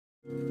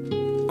Over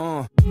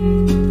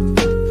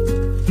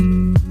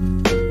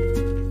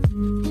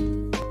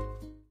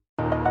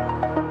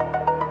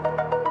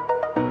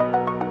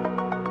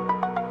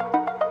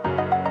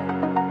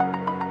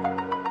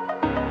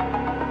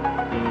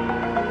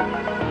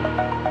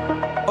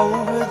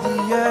the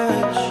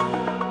edge,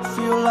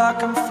 feel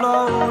like I'm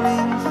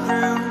floating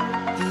through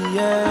the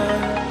air.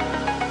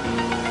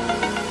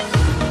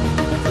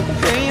 The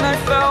pain I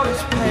felt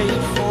is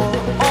paid for,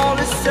 all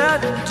is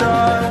said and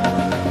done.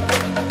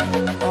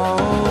 Oh,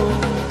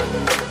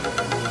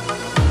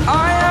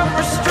 I am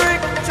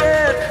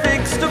restricted,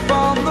 fixed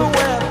upon the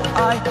web.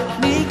 I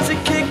need to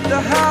kick the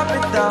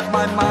habit that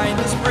my mind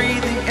is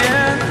breathing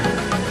in.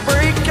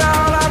 Break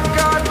out, I've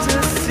got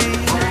to see.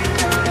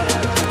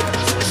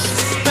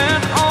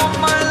 Spent all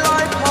my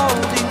life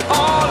holding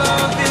all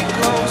of it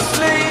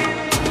closely.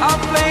 I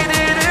played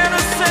it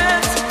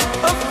innocent,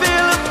 a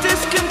feel of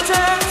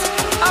discontent.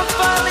 I'm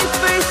finally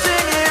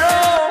facing it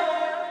all,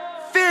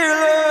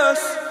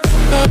 fearless.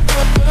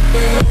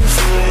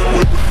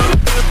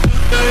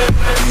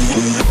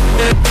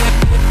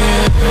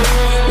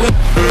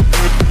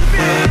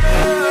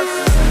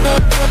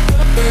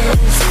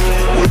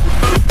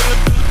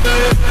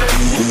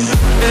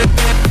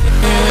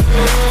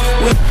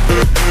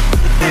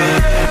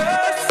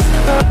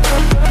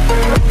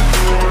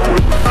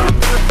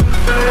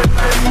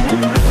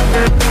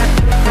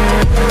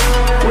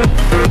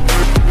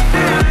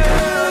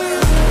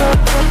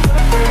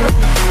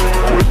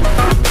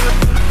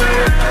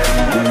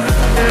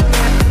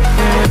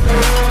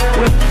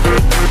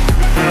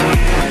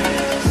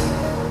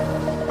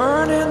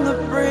 Burning the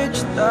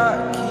bridge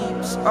that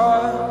keeps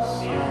us.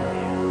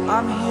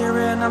 I'm here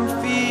and I'm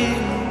feeling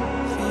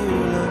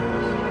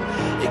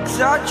fearless.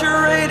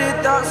 Exaggerated,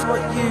 that's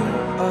what you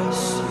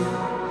assume.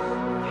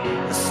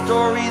 The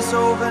story's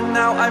over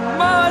now, I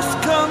must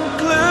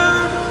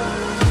conclude.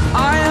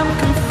 I am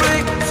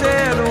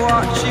conflicted,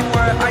 watching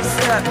where I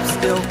step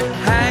still,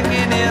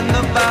 hanging in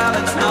the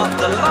balance. Not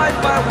the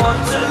life I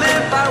want to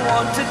live, I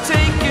want to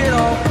take it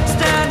all.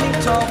 Standing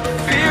tall,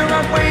 fear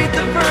outweighed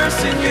the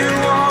person you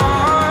are.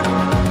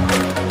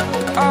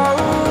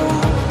 Oh,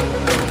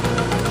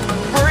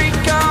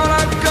 break out,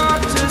 I've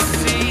got to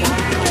see.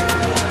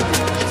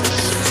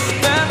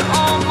 Spent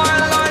all my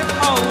life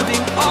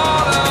holding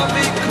all of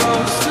it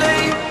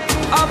closely.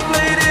 I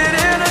played it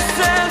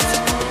innocent,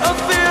 a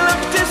feel of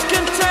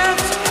discontent.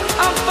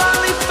 I'm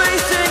finally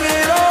facing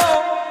it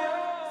all,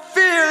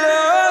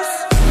 fearless.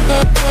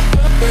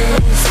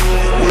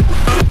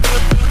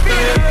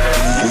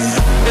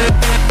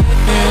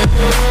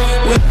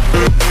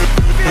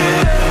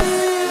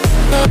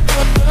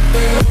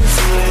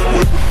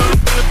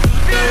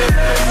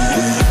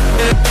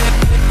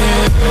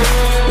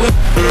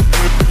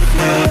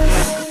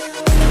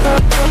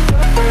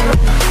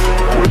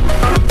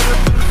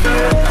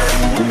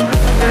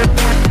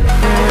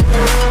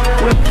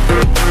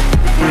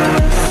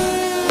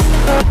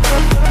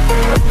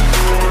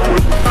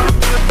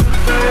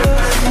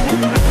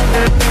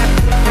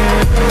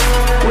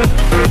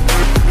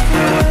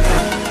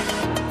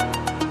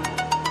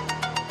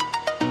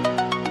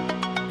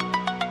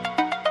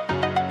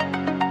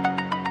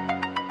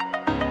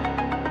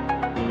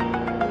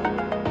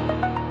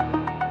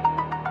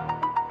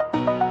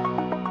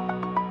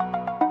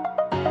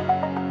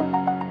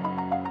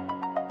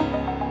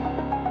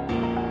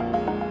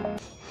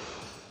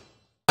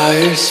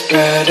 Fire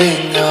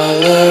spreading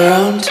all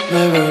around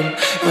my room.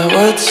 My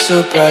world's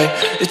so bright,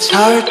 it's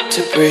hard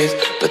to breathe,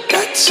 but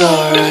that's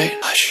alright.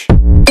 Hush.